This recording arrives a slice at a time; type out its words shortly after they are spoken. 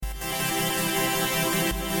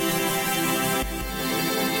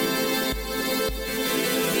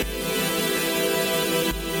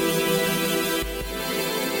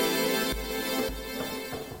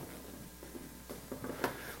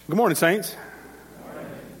Good morning, saints.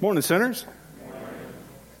 Morning, sinners.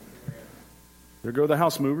 There go the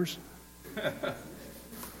house movers.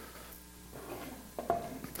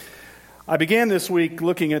 I began this week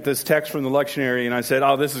looking at this text from the lectionary, and I said,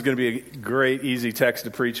 this is going to be a great, easy text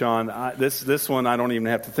to preach on. This one, I don't even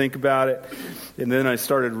have to think about it. And then I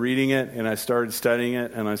started reading it, and I started studying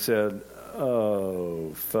it, and I said,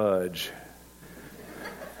 oh, fudge.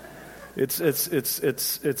 It's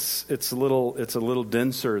a little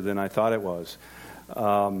denser than I thought it was.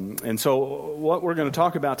 And so what we're going to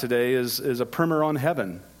talk about today is a primer on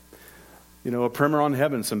heaven. You know, a primer on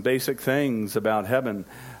heaven, some basic things about heaven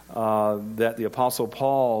that the Apostle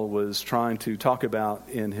Paul was trying to talk about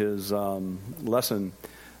in his lesson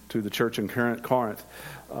to the church in Corinth.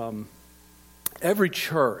 Every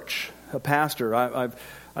church, a pastor,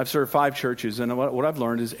 I've served 5 churches, and what I've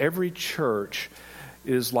learned is every church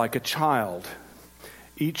is like a child.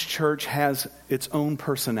 Each church has its own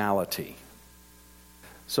personality.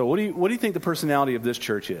 So what do you think the personality of this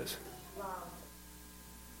church is?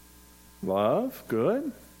 Love,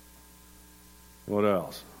 good. What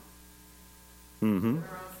else?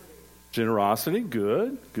 Generosity,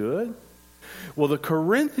 good. Well, the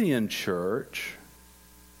Corinthian church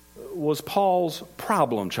was Paul's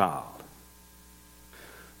problem child.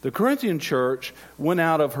 The Corinthian church went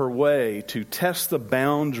out of her way to test the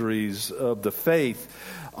boundaries of the faith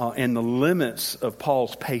and the limits of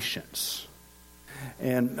Paul's patience.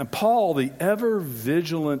 And Paul, the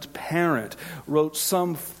ever-vigilant parent, wrote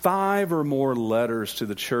some 5 or more letters to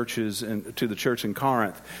the churches and to the church in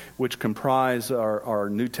Corinth, which comprise our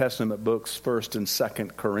New Testament books, 1st and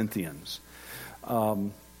 2nd Corinthians.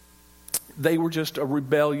 They were just a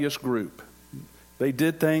rebellious group. They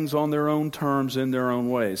did things on their own terms in their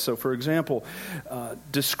own ways. So, for example,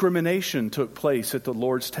 discrimination took place at the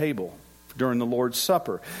Lord's table during the Lord's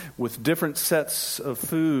Supper, with different sets of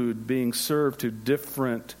food being served to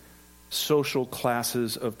different social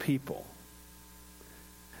classes of people.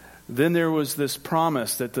 Then there was this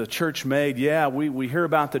promise that the church made. We hear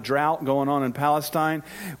about the drought going on in Palestine.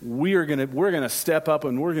 We're going to step up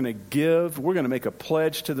and we're going to give. We're going to make a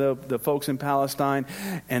pledge to the folks in Palestine,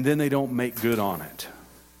 and then they don't make good on it.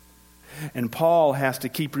 And Paul has to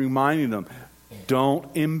keep reminding them,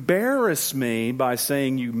 don't embarrass me by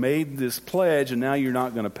saying you made this pledge and now you're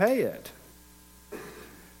not going to pay it.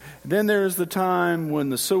 Then there's the time when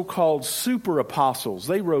the so-called super apostles,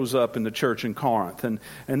 they rose up in the church in Corinth and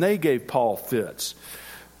they gave Paul fits.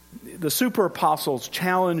 The super apostles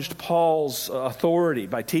challenged Paul's authority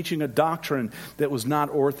by teaching a doctrine that was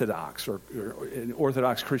not orthodox or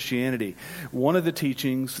Orthodox Christianity. One of the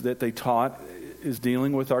teachings that they taught is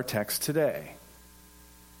dealing with our text today.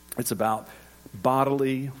 It's about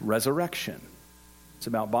bodily resurrection. It's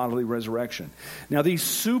about bodily resurrection. Now, these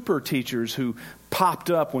super teachers who popped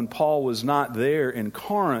up when Paul was not there in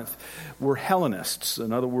Corinth were Hellenists.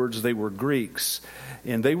 In other words, they were Greeks.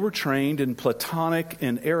 And they were trained in Platonic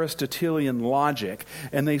and Aristotelian logic.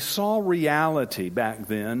 And they saw reality back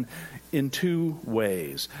then in 2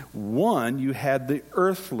 ways. One, you had the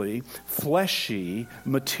earthly, fleshy,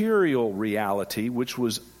 material reality, which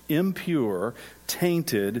was impure,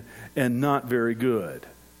 tainted, and not very good.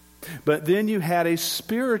 But then you had a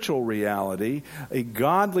spiritual reality, a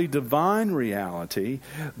godly, divine reality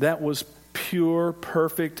that was pure,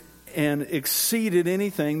 perfect, and exceeded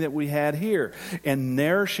anything that we had here. And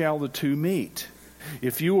there shall the 2 meet.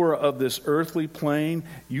 If you were of this earthly plane,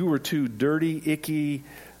 you were too dirty, icky,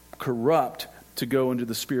 corrupt to go into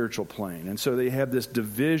the spiritual plane. And so they have this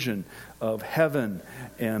division of heaven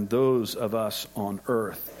and those of us on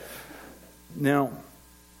earth. Now,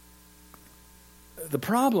 the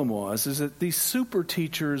problem is that these super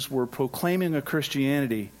teachers were proclaiming a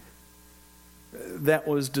Christianity that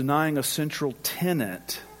was denying a central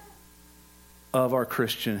tenet of our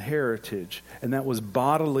Christian heritage, and that was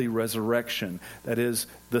bodily resurrection. That is,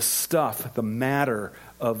 the stuff, the matter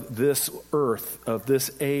of this earth, of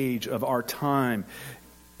this age, of our time,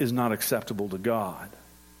 is not acceptable to God.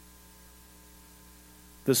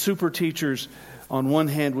 The super teachers, on one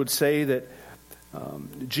hand, would say that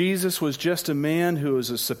Jesus was just a man who was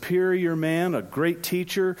a superior man, a great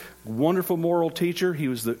teacher, wonderful moral teacher. He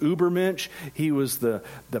was the Ubermensch. He was the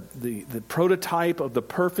prototype of the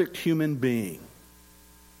perfect human being.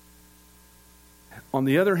 On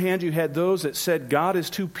the other hand, you had those that said God is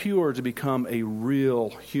too pure to become a real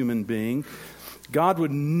human being. God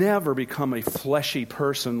would never become a fleshy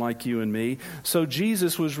person like you and me. So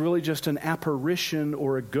Jesus was really just an apparition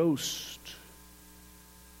or a ghost.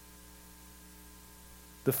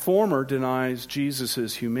 The former denies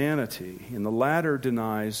Jesus' humanity, and the latter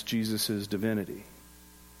denies Jesus' divinity.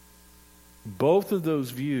 Both of those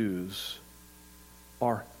views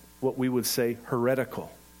are what we would say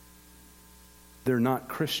heretical. They're not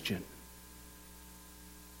Christian.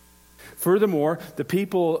 Furthermore, the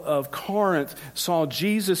people of Corinth saw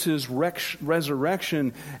Jesus'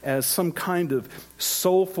 resurrection as some kind of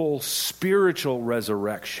soulful, spiritual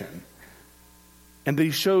resurrection. And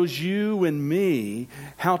he shows you and me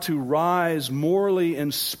how to rise morally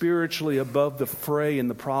and spiritually above the fray and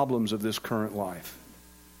the problems of this current life.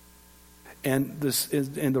 And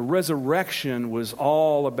the resurrection was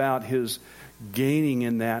all about his gaining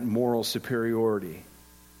in that moral superiority.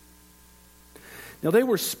 Now, they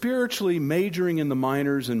were spiritually majoring in the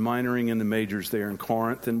minors and minoring in the majors there in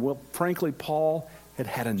Corinth. And, well, frankly, Paul had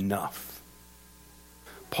had enough.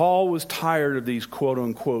 Paul was tired of these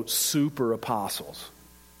quote-unquote super apostles.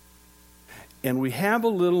 And we have a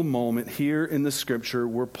little moment here in the Scripture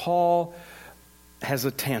where Paul has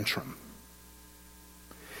a tantrum.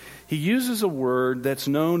 He uses a word that's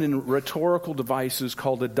known in rhetorical devices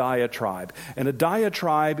called a diatribe. And a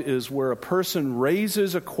diatribe is where a person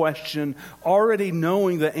raises a question already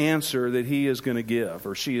knowing the answer that he is going to give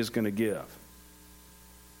or she is going to give.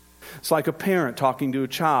 It's like a parent talking to a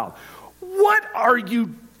child. What are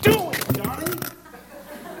you doing, Johnny?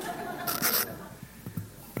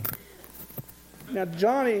 Now,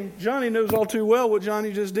 Johnny knows all too well what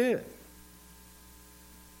Johnny just did.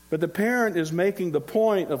 But the parent is making the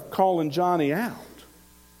point of calling Johnny out.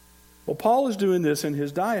 Well, Paul is doing this in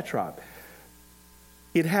his diatribe.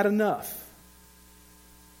 He'd had enough.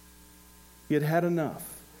 He had had enough.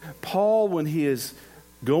 Paul, when he is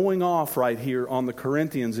going off right here on the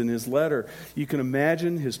Corinthians in his letter, you can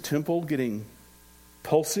imagine his temple getting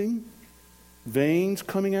pulsing, veins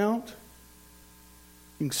coming out.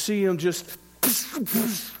 You can see him just...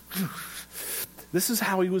 This is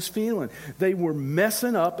how he was feeling. They were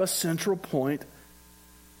messing up a central point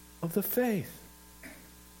of the faith.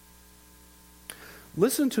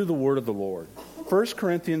 Listen to the word of the Lord. 1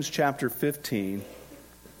 Corinthians chapter 15.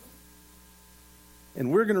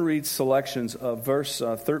 And we're going to read selections of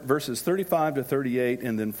verses 35 to 38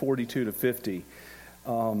 and then 42 to 50.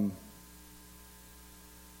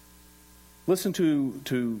 Listen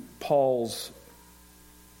to Paul's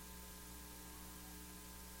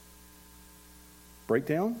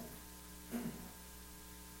breakdown.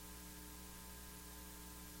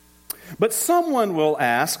 But someone will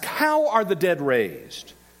ask, how are the dead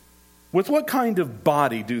raised? With what kind of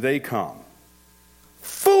body do they come?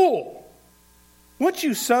 Fool! What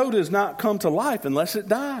you sow does not come to life unless it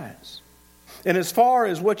dies. And as far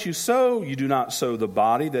as what you sow, you do not sow the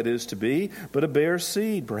body that is to be, but a bare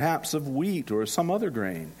seed, perhaps of wheat or some other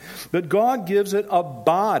grain. But God gives it a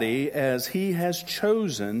body as He has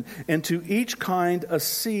chosen, and to each kind a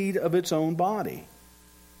seed of its own body.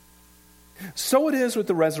 So it is with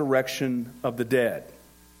the resurrection of the dead.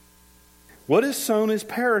 What is sown is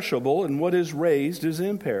perishable, and what is raised is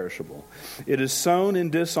imperishable. It is sown in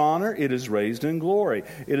dishonor, it is raised in glory.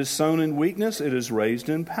 It is sown in weakness, it is raised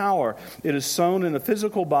in power. It is sown in a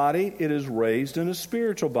physical body, it is raised in a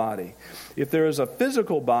spiritual body. If there is a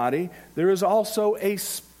physical body, there is also a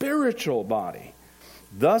spiritual body.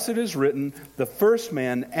 Thus it is written, the first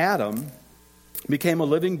man, Adam, became a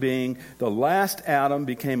living being. The last Adam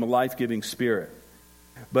became a life-giving spirit.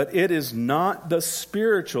 But it is not the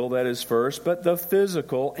spiritual that is first, but the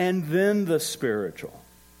physical, and then the spiritual.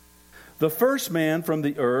 The first man from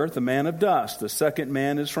the earth, a man of dust. The second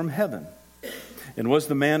man is from heaven. And was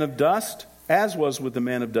the man of dust, as was with the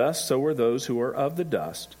man of dust, so were those who are of the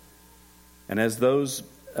dust. And as those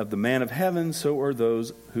of the man of heaven, so are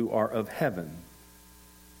those who are of heaven.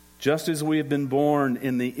 Just as we have been born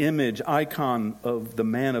in the image, icon of the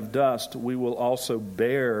man of dust, we will also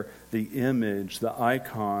bear the image, the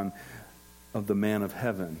icon of the man of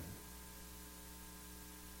heaven.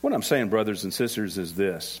 What I'm saying, brothers and sisters, is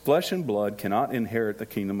this. Flesh and blood cannot inherit the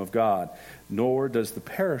kingdom of God, nor does the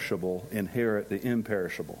perishable inherit the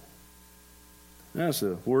imperishable. That's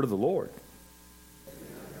the word of the Lord.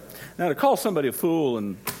 Now, to call somebody a fool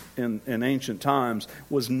in ancient times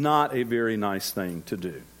was not a very nice thing to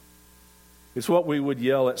do. It's what we would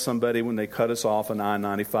yell at somebody when they cut us off on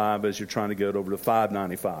I-95 as you're trying to get over to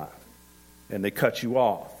 595. And they cut you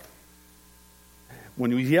off.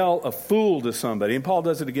 When we yell a fool to somebody, and Paul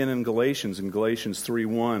does it again in Galatians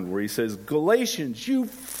 3:1, where he says, Galatians, you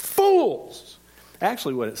fools!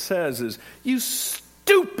 Actually what it says is, you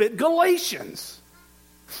stupid Galatians!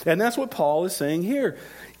 And that's what Paul is saying here.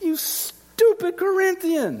 You stupid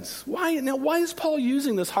Corinthians! Why is Paul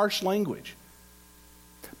using this harsh language?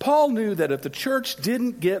 Paul knew that if the church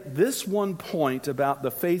didn't get this one point about the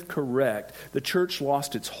faith correct, the church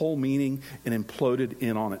lost its whole meaning and imploded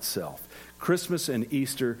in on itself. Christmas and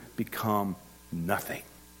Easter become nothing.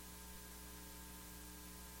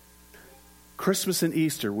 Christmas and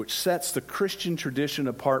Easter, which sets the Christian tradition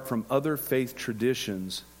apart from other faith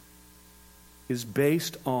traditions, is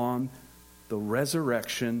based on the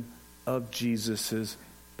resurrection of Jesus'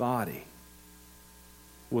 body.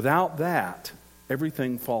 Without that,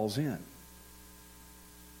 everything falls in.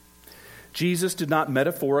 Jesus did not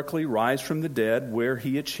metaphorically rise from the dead where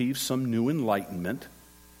he achieved some new enlightenment.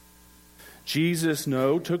 Jesus,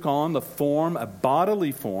 took on the form, a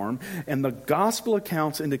bodily form, and the gospel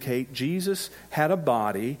accounts indicate Jesus had a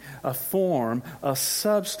body, a form, a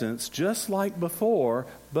substance, just like before,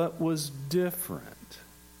 but was different.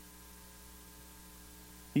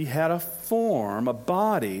 He had a form, a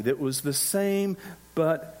body that was the same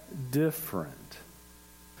but different.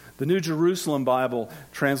 The New Jerusalem Bible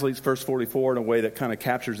translates verse 44 in a way that kind of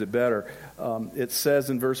captures it better. It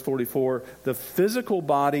says in verse 44, the physical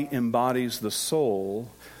body embodies the soul,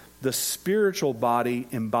 the spiritual body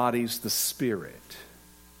embodies the spirit.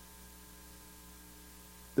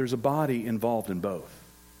 There's a body involved in both.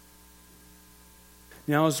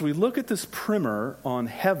 Now, as we look at this primer on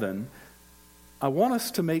heaven, I want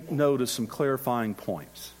us to make note of some clarifying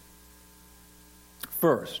points.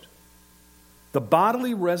 First, the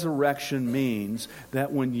bodily resurrection means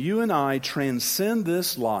that when you and I transcend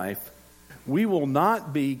this life, we will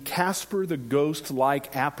not be Casper the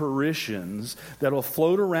Ghost-like apparitions that will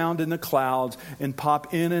float around in the clouds and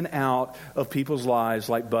pop in and out of people's lives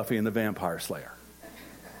like Buffy and the Vampire Slayer.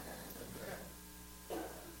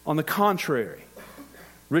 On the contrary,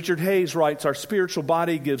 Richard Hayes writes, our spiritual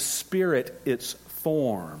body gives spirit its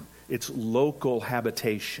form, its local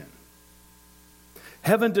habitation.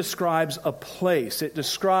 Heaven describes a place. It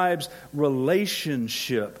describes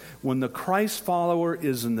relationship when the Christ follower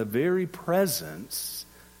is in the very presence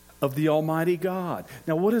of the Almighty God.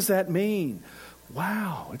 Now, what does that mean?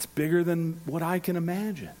 Wow, it's bigger than what I can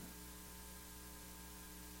imagine.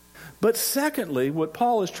 But secondly, what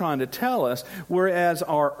Paul is trying to tell us, whereas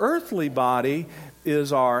our earthly body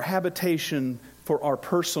is our habitation for our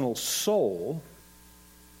personal soul,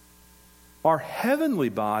 our heavenly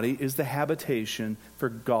body is the habitation for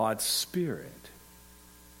God's Spirit.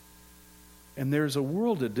 And there's a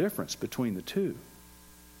world of difference between the two.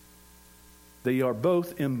 They are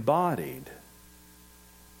both embodied.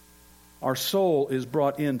 Our soul is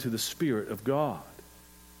brought into the Spirit of God.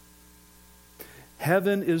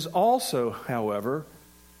 Heaven is also, however,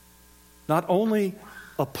 not only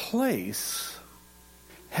a place,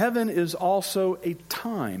 heaven is also a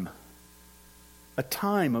time.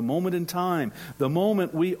 A moment in time. The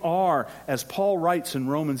moment we are, as Paul writes in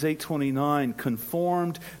Romans 8:29,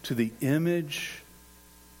 conformed to the image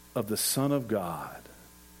of the Son of God.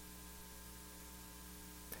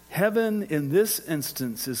 Heaven in this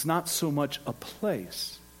instance is not so much a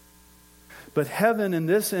place, but heaven in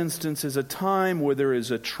this instance is a time where there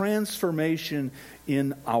is a transformation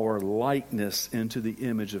in our likeness into the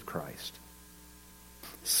image of Christ.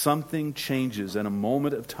 Something changes in a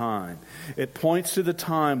moment of time. It points to the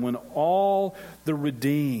time when all the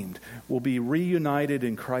redeemed will be reunited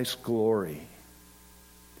in Christ's glory.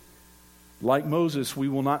 Like Moses, we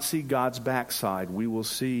will not see God's backside. We will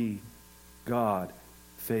see God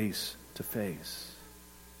face to face.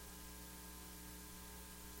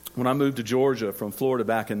 When I moved to Georgia from Florida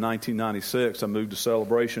back in 1996, I moved to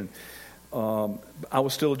Celebration. I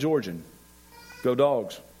was still a Georgian. Go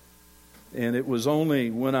Dogs. And it was only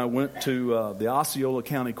when I went to the Osceola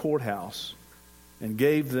County Courthouse and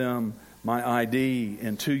gave them my ID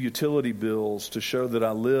and 2 utility bills to show that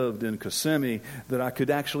I lived in Kissimmee that I could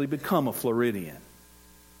actually become a Floridian.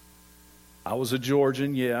 I was a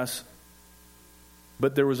Georgian, yes,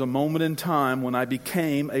 but there was a moment in time when I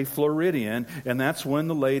became a Floridian, and that's when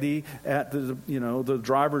the lady at the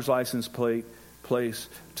driver's license place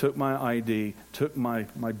took my ID, took my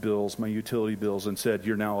bills, my utility bills, and said,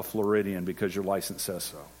 "You're now a Floridian because your license says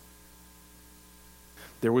so."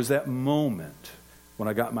 There was that moment when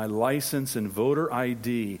I got my license and voter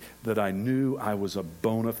ID that I knew I was a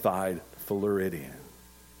bona fide Floridian.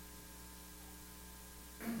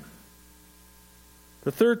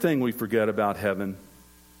 The third thing we forget about heaven,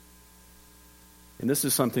 and this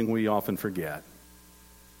is something we often forget,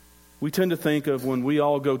 we tend to think of when we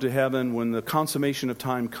all go to heaven, when the consummation of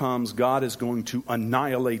time comes, God is going to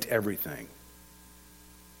annihilate everything.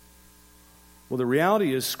 Well, the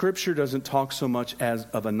reality is Scripture doesn't talk so much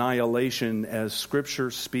of annihilation as Scripture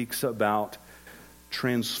speaks about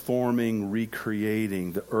transforming,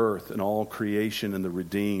 recreating the earth and all creation and the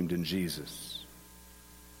redeemed in Jesus.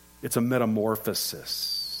 It's a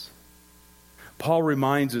metamorphosis. Paul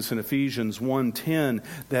reminds us in Ephesians 1:10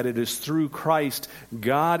 that it is through Christ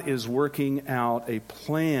God is working out a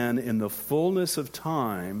plan in the fullness of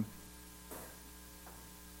time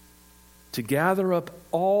to gather up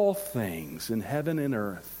all things in heaven and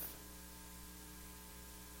earth,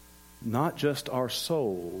 not just our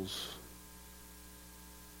souls,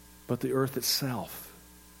 but the earth itself.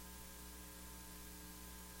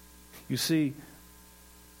 You see,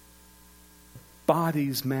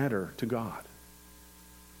 bodies matter to God.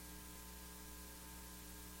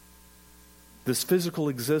 This physical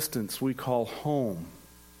existence we call home,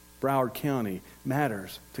 Broward County,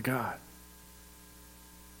 matters to God.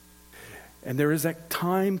 And there is that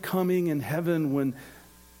time coming in heaven when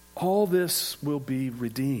all this will be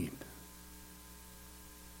redeemed.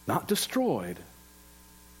 Not destroyed,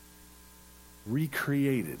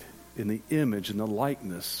 recreated in the image and the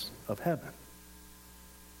likeness of heaven.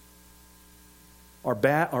 Our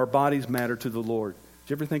bodies matter to the Lord. Did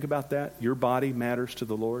you ever think about that? Your body matters to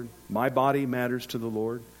the Lord. My body matters to the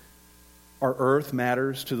Lord. Our earth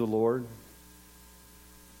matters to the Lord.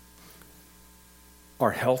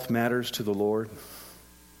 Our health matters to the Lord.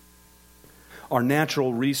 Our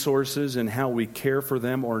natural resources and how we care for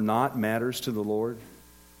them or not matters to the Lord.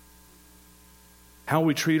 How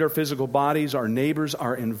we treat our physical bodies, our neighbors,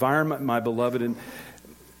 our environment, my beloved. And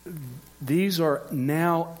these are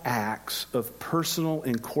now acts of personal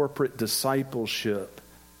and corporate discipleship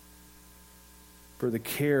for the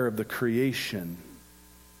care of the creation,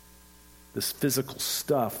 this physical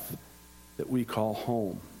stuff that we call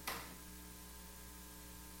home.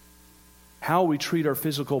 How we treat our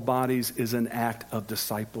physical bodies is an act of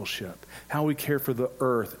discipleship. How we care for the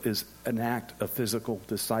earth is an act of physical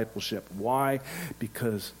discipleship. Why?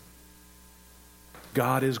 Because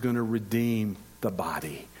God is going to redeem the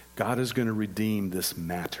body. God is going to redeem this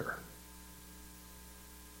matter.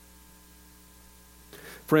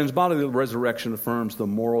 Friends, bodily resurrection affirms the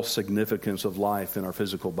moral significance of life in our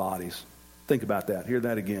physical bodies. Think about that. Hear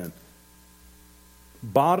that again.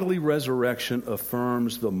 Bodily resurrection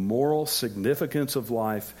affirms the moral significance of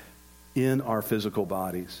life in our physical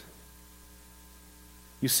bodies.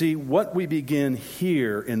 You see, what we begin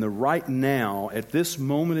here in the right now, at this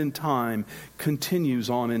moment in time, continues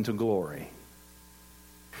on into glory.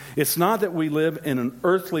 It's not that we live in an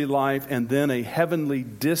earthly life and then a heavenly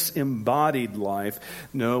disembodied life.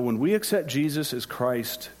 No, when we accept Jesus as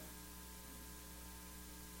Christ,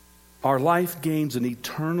 our life gains an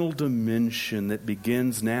eternal dimension that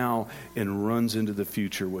begins now and runs into the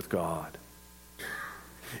future with God.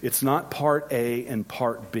 It's not part A and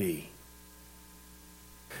part B.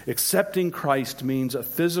 Accepting Christ means a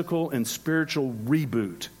physical and spiritual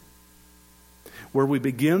reboot where we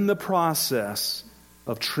begin the process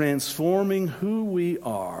of transforming who we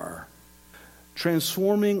are,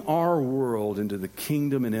 transforming our world into the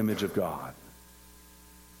kingdom and image of God.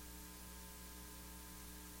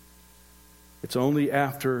 It's only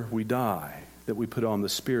after we die that we put on the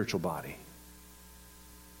spiritual body.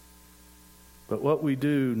 But what we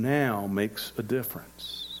do now makes a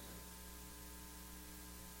difference.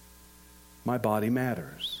 My body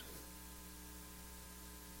matters.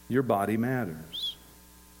 Your body matters.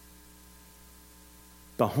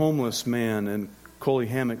 The homeless man in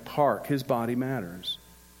Coley-Hammock Park, his body matters.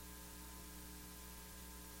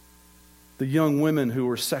 The young women who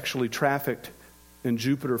were sexually trafficked in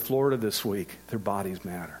Jupiter, Florida this week, their bodies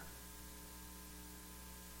matter.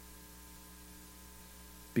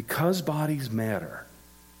 Because bodies matter,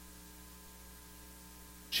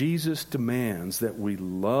 Jesus demands that we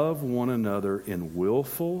love one another in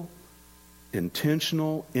willful,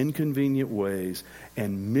 intentional, inconvenient ways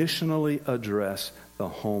and missionally address the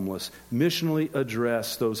homeless, missionally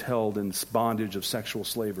address those held in bondage of sexual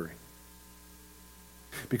slavery.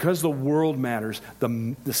 Because the world matters,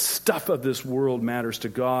 the stuff of this world matters to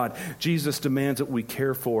God, Jesus demands that we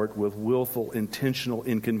care for it with willful, intentional,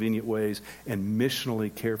 inconvenient ways and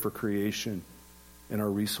missionally care for creation and our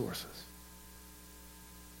resources.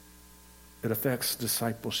 It affects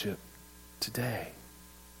discipleship today.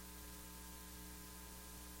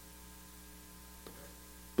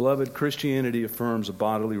 Beloved, Christianity affirms a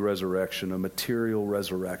bodily resurrection, a material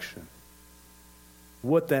resurrection.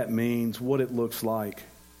 What that means, what it looks like,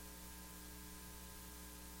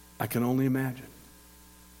 I can only imagine.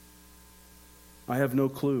 I have no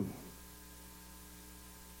clue.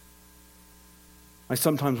 I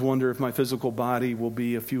sometimes wonder if my physical body will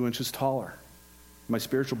be a few inches taller. My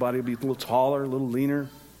spiritual body will be a little taller, a little leaner.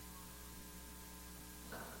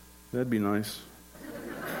 That'd be nice.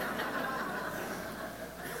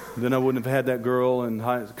 Then I wouldn't have had that girl in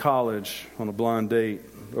college on a blind date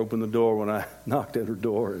open the door when I knocked at her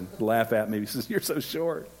door and laugh at me. He says, "You're so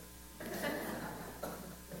short."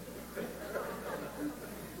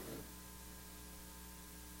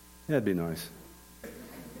 That'd be nice.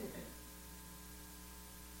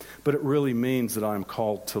 But it really means that I'm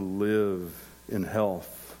called to live in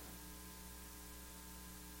health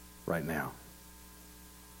right now.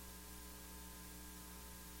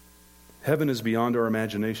 Heaven is beyond our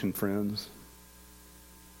imagination, friends.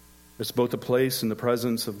 It's both a place in the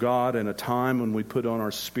presence of God and a time when we put on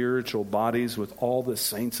our spiritual bodies with all the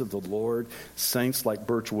saints of the Lord, saints like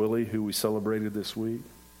Birch Willie, who we celebrated this week.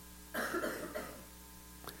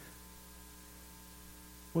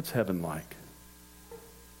 What's heaven like?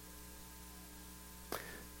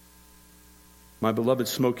 My beloved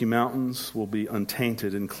Smoky Mountains will be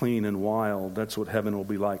untainted and clean and wild. That's what heaven will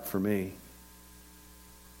be like for me.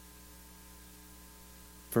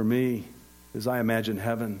 For me, as I imagine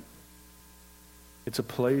heaven, it's a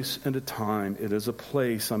place and a time. It is a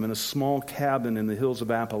place. I'm in a small cabin in the hills of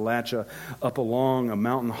Appalachia, up along a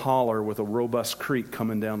mountain holler with a robust creek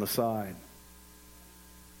coming down the side.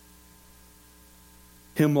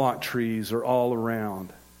 Hemlock trees are all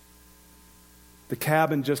around. The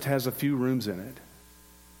cabin just has a few rooms in it,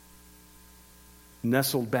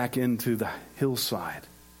 nestled back into the hillside.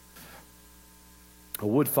 A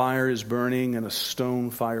wood fire is burning in a stone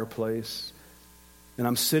fireplace. And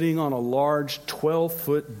I'm sitting on a large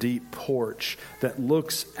 12-foot deep porch that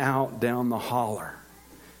looks out down the holler.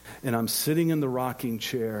 And I'm sitting in the rocking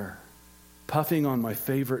chair, puffing on my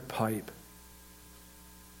favorite pipe,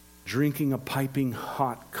 drinking a piping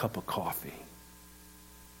hot cup of coffee.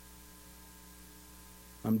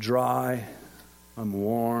 I'm dry, I'm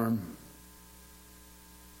warm,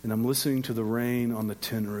 and I'm listening to the rain on the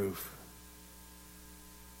tin roof.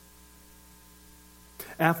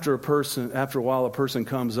 After a while, a person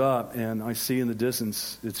comes up, and I see in the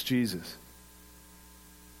distance, it's Jesus.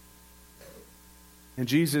 And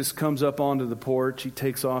Jesus comes up onto the porch. He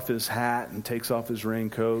takes off his hat and takes off his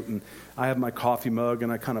raincoat, and I have my coffee mug,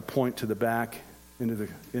 and I kind of point to the back into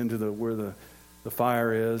the where the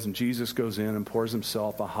fire is, and Jesus goes in and pours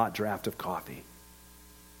himself a hot draft of coffee.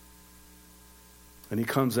 And he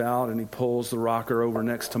comes out and he pulls the rocker over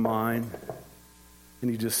next to mine,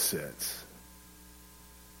 and he just sits.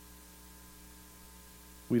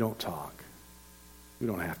 We don't talk. We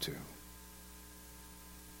don't have to.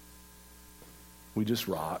 We just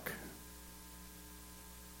rock.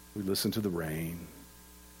 We listen to the rain.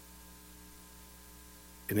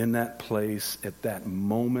 And in that place, at that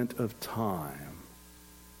moment of time,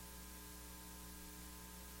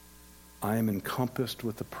 I am encompassed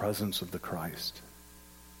with the presence of the Christ.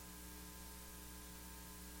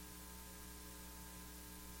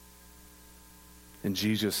 And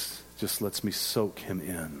Jesus just lets me soak him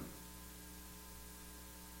in.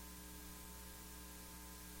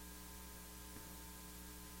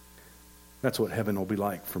 That's what heaven will be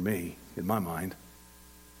like for me, in my mind.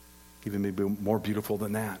 Even maybe more beautiful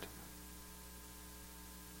than that.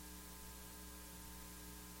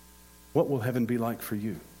 What will heaven be like for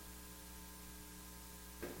you?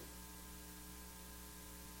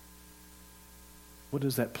 What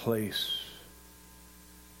is that place?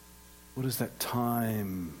 What does that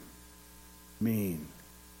time mean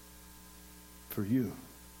for you?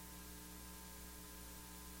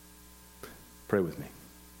 Pray with me.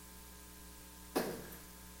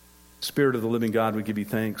 Spirit of the living God, we give you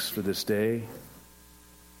thanks for this day.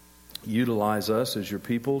 Utilize us as your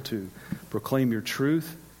people to proclaim your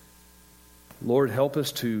truth. Lord, help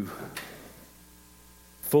us to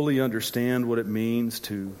fully understand what it means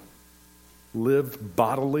to live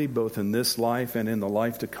bodily, both in this life and in the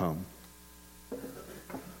life to come.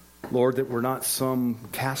 Lord, that we're not some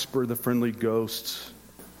Casper the Friendly Ghosts,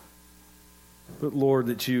 but Lord,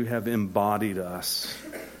 that you have embodied us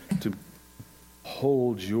to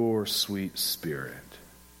hold your sweet Spirit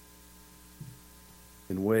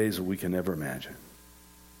in ways that we can never imagine.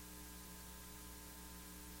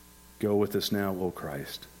 Go with us now, O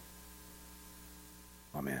Christ.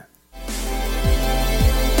 Amen.